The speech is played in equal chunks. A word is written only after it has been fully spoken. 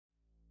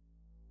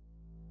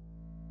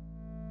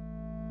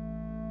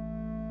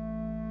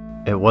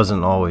It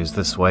wasn't always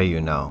this way,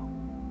 you know.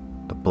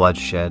 The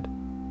bloodshed,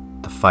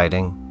 the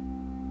fighting.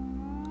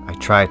 I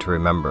try to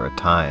remember a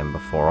time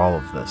before all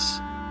of this,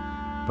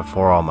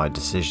 before all my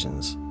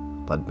decisions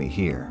led me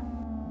here.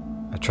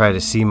 I try to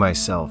see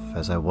myself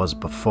as I was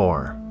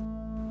before,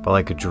 but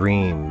like a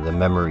dream, the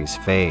memories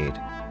fade,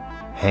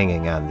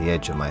 hanging on the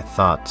edge of my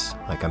thoughts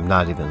like I'm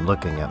not even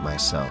looking at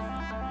myself,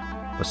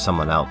 but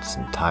someone else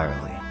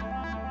entirely.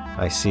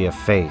 I see a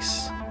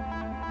face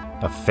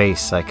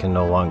I can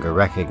no longer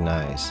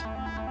recognize,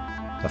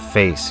 a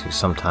face who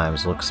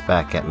sometimes looks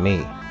back at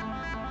me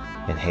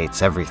and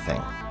hates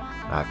everything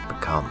I've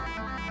become.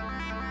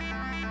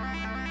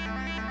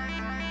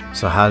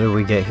 So how did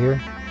we get here?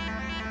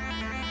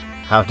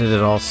 How did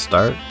it all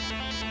start?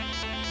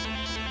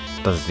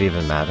 Does it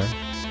even matter?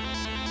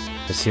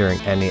 Is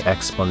hearing any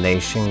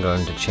explanation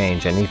going to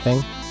change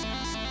anything?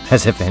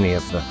 As if any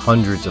of the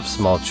hundreds of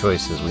small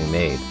choices we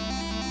made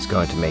is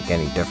going to make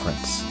any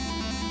difference.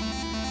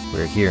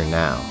 We're here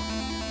now,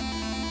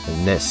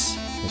 and this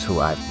is who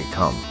I've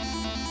become.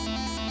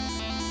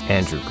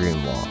 Andrew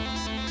Greenwall,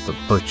 the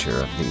butcher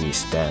of the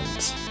East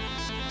Ends,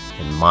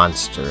 and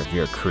monster of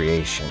your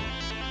creation.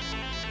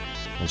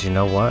 And you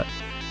know what?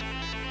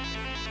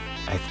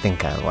 I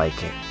think I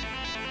like it.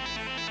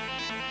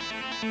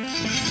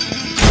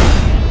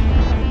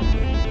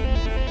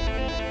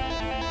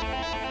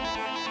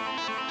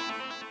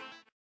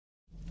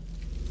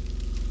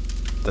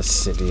 The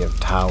city of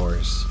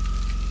towers,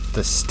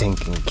 the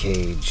stinking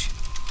cage,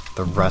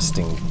 the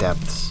rusting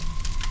depths.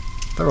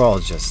 They're all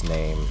just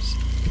names,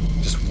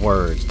 just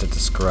words to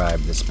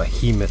describe this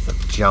behemoth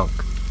of junk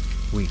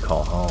we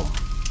call home.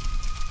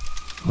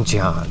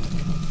 John,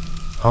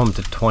 home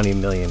to 20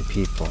 million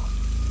people,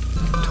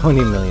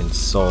 20 million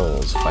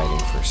souls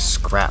fighting for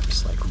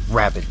scraps like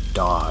rabid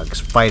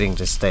dogs, fighting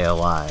to stay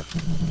alive,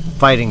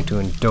 fighting to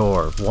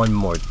endure one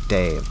more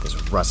day of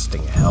this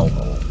rusting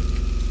hellhole.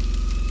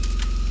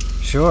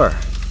 Sure,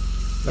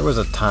 there was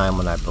a time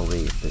when I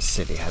believed this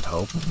city had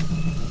hope,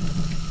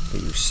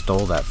 but you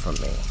stole that from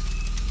me.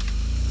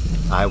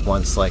 I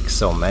once, like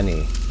so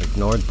many,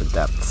 ignored the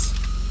depths,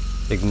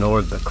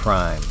 ignored the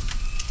crime,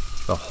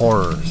 the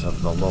horrors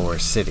of the lower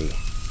city.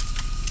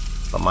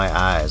 But my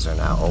eyes are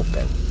now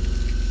open,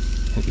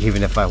 and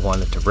even if I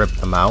wanted to rip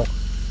them out,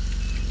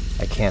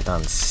 I can't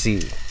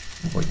unsee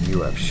what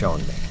you have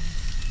shown me.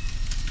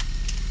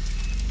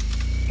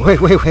 Wait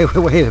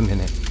a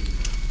minute.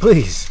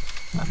 Please.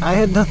 I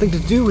had nothing to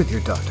do with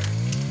your daughter.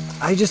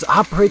 I just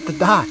operate the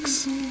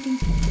docks.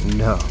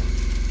 No.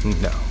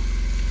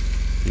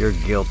 You're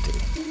guilty,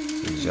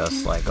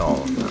 just like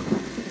all of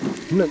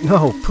them.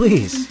 No,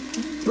 please.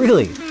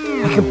 Really,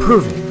 I can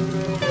prove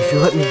it. If you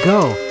let me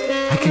go,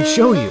 I can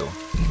show you.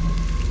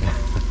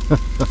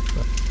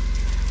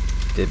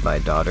 Did my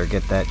daughter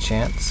get that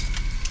chance?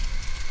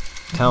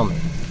 Tell me,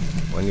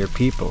 when your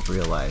people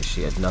realized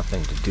she had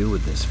nothing to do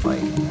with this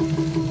fight,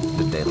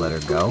 did they let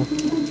her go?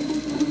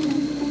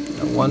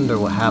 I wonder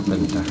what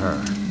happened to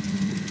her.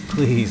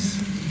 Please,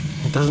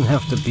 it doesn't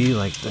have to be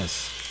like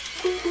this.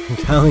 I'm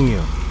telling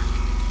you,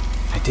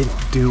 I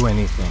didn't do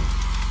anything.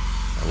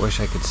 I wish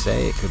I could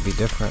say it could be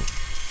different,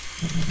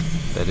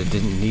 that it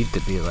didn't need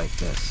to be like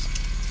this.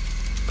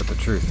 But the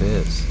truth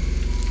is,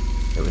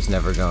 it was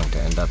never going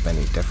to end up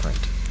any different.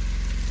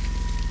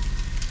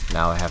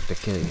 Now I have to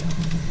kill you,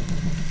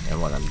 and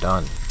when I'm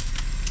done,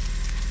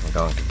 I'm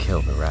going to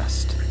kill the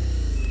rest.